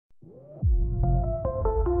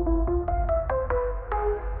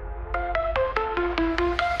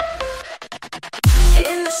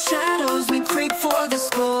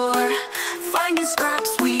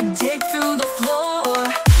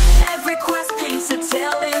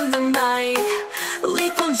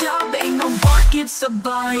a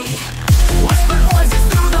bite. Whisper voices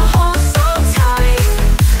through the halls so tight.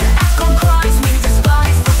 Echo cries we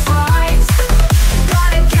despise the fright.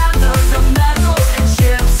 Gotta gather the metals and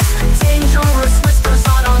chips. Dangerous whispers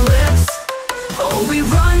on our lips. Oh, we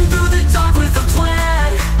run through the dark with a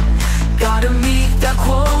plan. Gotta meet that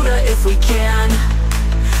quota if we can.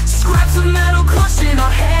 Scraps of metal clutched in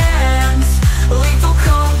our hands. Lethal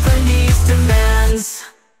company's demands.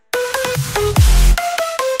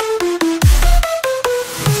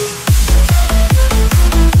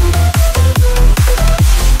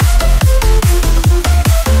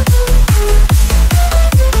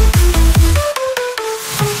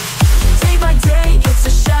 Day by day, it's a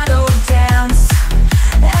shadow dance.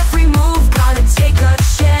 Every move gotta take a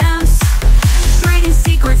chance. Trading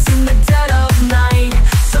secrets in the dead of night.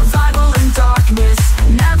 Survival in darkness,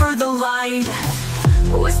 never the light.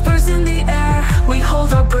 Whispers in the air, we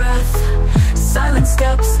hold our breath. Silent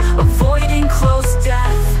steps, avoiding close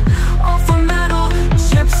death. All for metal,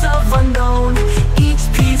 chips of unknown. Each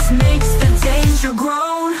piece makes the danger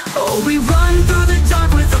grown. Oh, we run through the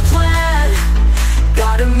dark with a plan.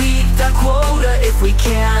 Gotta meet that quota if we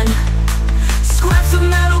can. Scraps of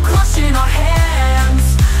metal clutched in our hands.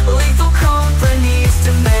 Lethal company's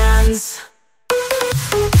demands.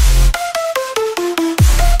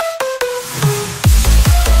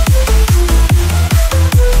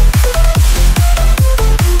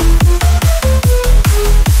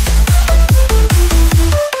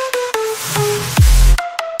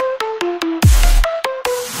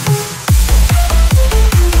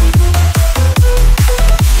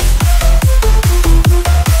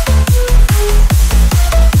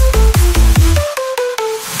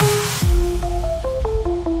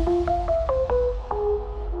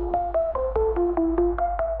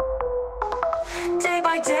 Day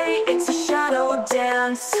by day, it's a shadow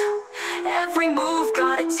dance. Every move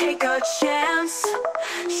gotta take a chance.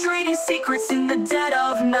 Trading secrets in the dead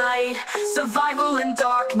of night. Survival in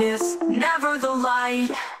darkness, never the light.